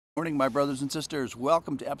Morning, my brothers and sisters.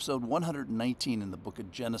 Welcome to episode 119 in the book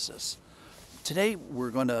of Genesis. Today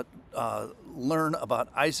we're going to learn about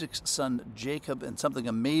Isaac's son Jacob, and something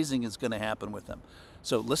amazing is going to happen with him.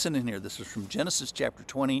 So listen in here. This is from Genesis chapter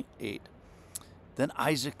 28. Then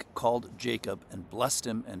Isaac called Jacob and blessed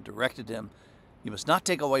him and directed him, "You must not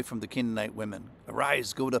take away from the Canaanite women.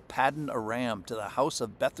 Arise, go to Paddan Aram, to the house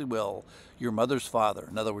of Bethuel, your mother's father,"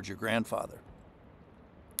 in other words, your grandfather,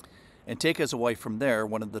 "and take as a wife from there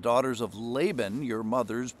one of the daughters of Laban, your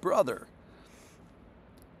mother's brother.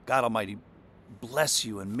 God Almighty bless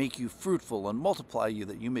you and make you fruitful and multiply you,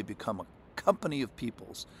 that you may become a company of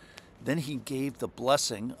peoples." Then he gave the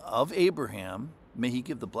blessing of Abraham. May he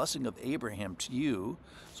give the blessing of Abraham to you.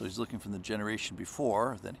 So he's looking from the generation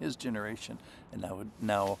before, then his generation, and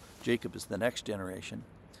now Jacob is the next generation.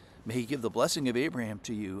 "May he give the blessing of Abraham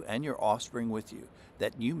to you and your offspring with you,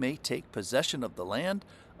 that you may take possession of the land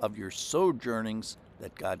of your sojournings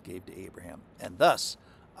that God gave to Abraham." And thus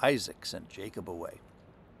Isaac sent Jacob away.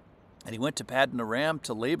 And he went to Paddan Aram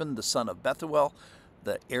to Laban, the son of Bethuel,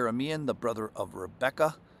 the Aramean, the brother of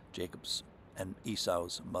Rebekah, Jacob's and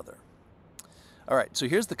Esau's mother. All right, so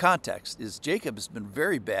here's the context: is Jacob has been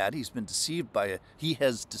very bad. He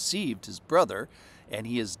has deceived his brother, and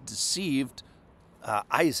he has deceived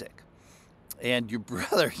Isaac. And your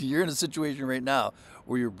brother, you're in a situation right now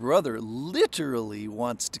where your brother literally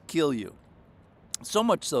wants to kill you. So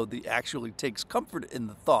much so that he actually takes comfort in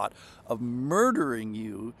the thought of murdering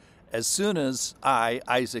you as soon as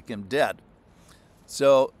Isaac, am dead.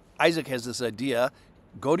 So Isaac has this idea: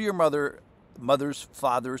 go to your mother's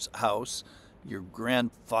father's house, your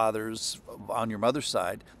grandfather's on your mother's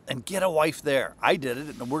side, and get a wife there. I did it,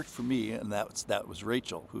 and it worked for me, and that was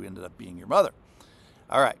Rachel, who ended up being your mother.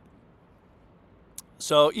 All right.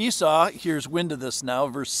 So Esau hears wind of this now,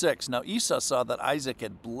 verse 6. Now Esau saw that Isaac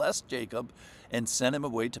had blessed Jacob and sent him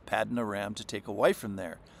away to Paddan Aram to take a wife from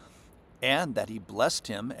there, and that he blessed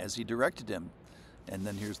him as he directed him. And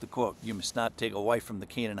then here's the quote: "You must not take a wife from the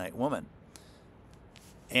Canaanite woman."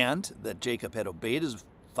 And that Jacob had obeyed his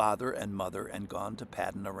father and mother and gone to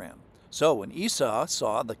Paddan Aram. So when Esau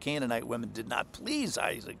saw the Canaanite women did not please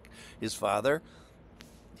Isaac, his father,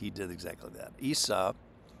 he did exactly that. Esau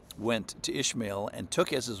went to Ishmael and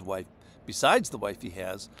took as his wife, besides the wife he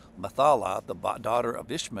has, Mathalah, the daughter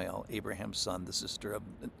of Ishmael, Abraham's son, the sister of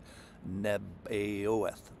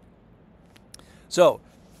Nebaioth. So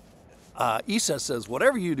Esau says,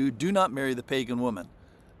 whatever you do, do not marry the pagan woman.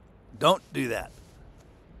 Don't do that.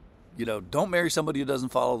 Don't marry somebody who doesn't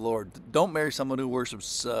follow the Lord. Don't marry someone who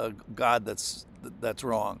worships God. That's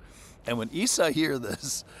wrong. And when Esau hears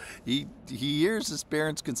this, he hears his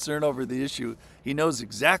parents' concern over the issue. He knows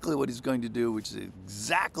exactly what he's going to do, which is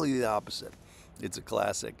exactly the opposite. It's a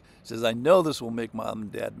classic. He says, "I know this will make mom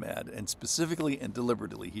and dad mad," and specifically and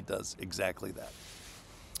deliberately, he does exactly that.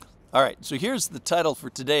 All right, so here's the title for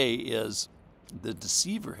today: is "The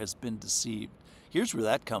Deceiver Has Been Deceived." Here's where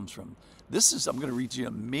that comes from. I'm going to read you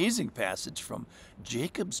an amazing passage from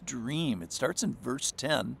Jacob's dream. It starts in verse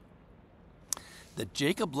 10. That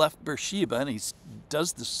Jacob left Beersheba, and he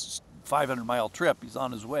does this 500-mile trip. He's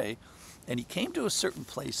on his way, and he came to a certain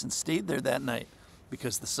place and stayed there that night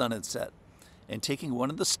because the sun had set. And taking one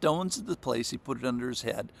of the stones of the place, he put it under his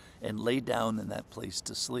head and lay down in that place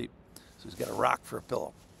to sleep. So he's got a rock for a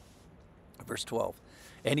pillow. Verse 12.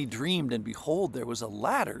 And he dreamed, and behold, there was a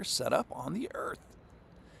ladder set up on the earth,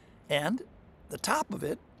 and the top of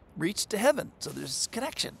it reached to heaven. So there's this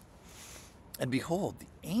connection. And behold, the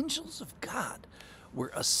angels of God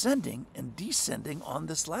were ascending and descending on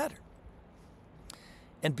this ladder.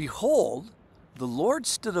 And behold, the Lord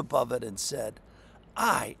stood above it and said,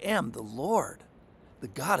 "I am the Lord, the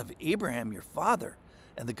God of Abraham your father,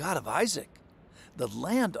 and the God of Isaac. The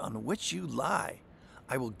land on which you lie,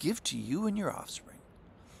 I will give to you and your offspring.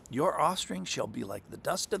 Your offspring shall be like the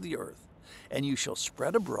dust of the earth, and you shall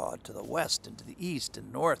spread abroad to the west and to the east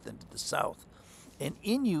and north and to the south. And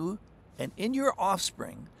in you and in your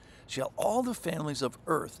offspring shall all the families of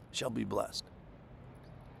earth shall be blessed.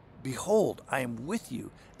 Behold, I am with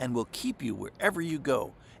you and will keep you wherever you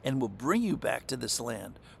go, and will bring you back to this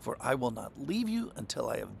land, for I will not leave you until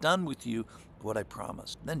I have done with you what I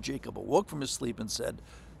promised." Then Jacob awoke from his sleep and said,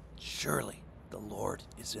 "Surely the Lord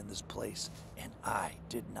is in this place, and I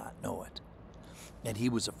did not know it." And he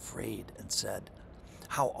was afraid and said,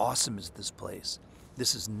 "How awesome is this place!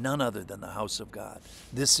 This is none other than the house of God.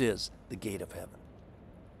 This is the gate of heaven."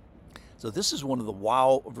 So this is one of the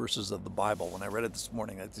wow verses of the Bible. When I read it this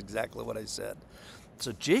morning, that's exactly what I said.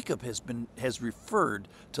 So Jacob has referred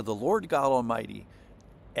to the Lord God Almighty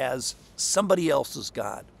as somebody else's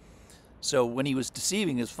God. So when he was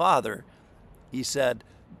deceiving his father, he said,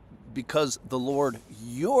 because the Lord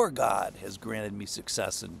your God has granted me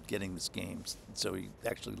success in getting this game. So he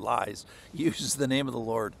actually lies, he uses the name of the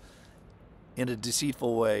Lord in a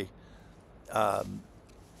deceitful way.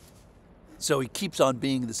 So he keeps on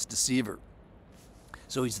being this deceiver.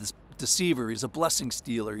 So he's this deceiver, he's a blessing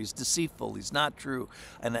stealer, he's deceitful, he's not true.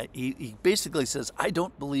 And he basically says, I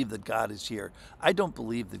don't believe that God is here. I don't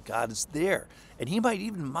believe that God is there. And he might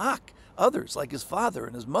even mock others like his father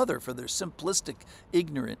and his mother for their simplistic,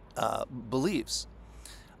 ignorant beliefs.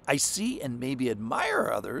 I see and maybe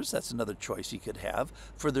admire others, that's another choice he could have,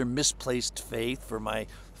 for their misplaced faith, for my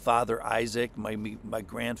father Isaac, my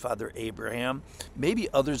grandfather Abraham, maybe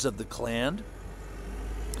others of the clan.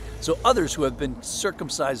 So others who have been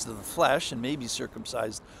circumcised of the flesh and maybe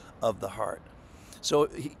circumcised of the heart. So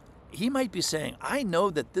he might be saying, I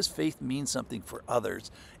know that this faith means something for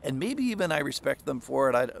others, and maybe even I respect them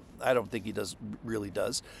for it. I don't think he really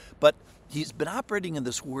does. But he's been operating in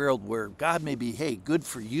this world where God may be, hey, good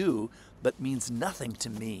for you, but means nothing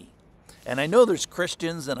to me. And I know there's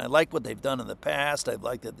Christians, and I like what they've done in the past. I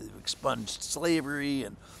like that they've expunged slavery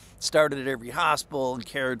and started at every hospital and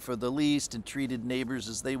cared for the least and treated neighbors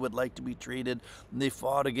as they would like to be treated. And they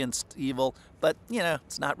fought against evil. But,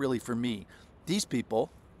 it's not really for me. These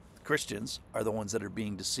people, Christians, are the ones that are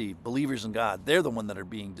being deceived. Believers in God, they're the ones that are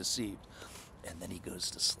being deceived. And then he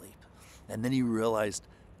goes to sleep. And then he realized,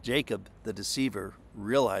 Jacob, the deceiver,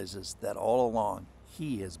 realizes that all along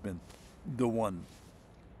he has been the one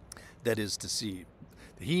that is deceived.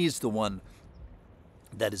 He's the one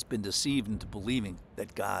that has been deceived into believing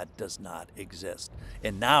that God does not exist.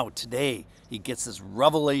 And now, today, he gets this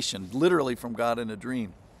revelation, literally from God in a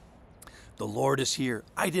dream. The Lord is here.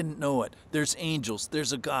 I didn't know it. There's angels.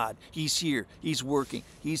 There's a God. He's here. He's working.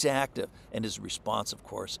 He's active. And his response, of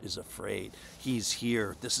course, is afraid. He's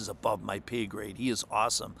here. This is above my pay grade. He is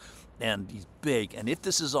awesome. And he's big. And if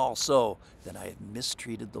this is all so, then I have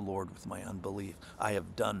mistreated the Lord with my unbelief. I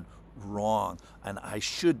have done wrong. And I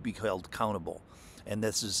should be held accountable. And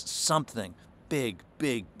this is something big,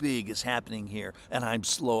 big, big is happening here, and I'm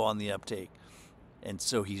slow on the uptake. And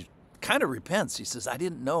so he kind of repents. He says, I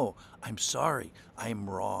didn't know. I'm sorry. I'm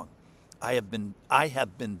wrong. I have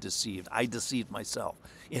been deceived. I deceived myself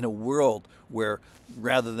in a world where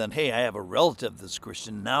rather than, hey, I have a relative that's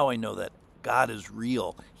Christian, now I know that God is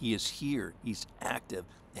real. He is here. He's active,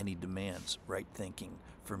 and he demands right thinking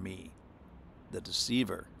for me. The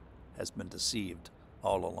deceiver has been deceived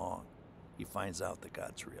all along. He finds out that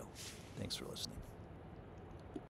God's real. Thanks for listening.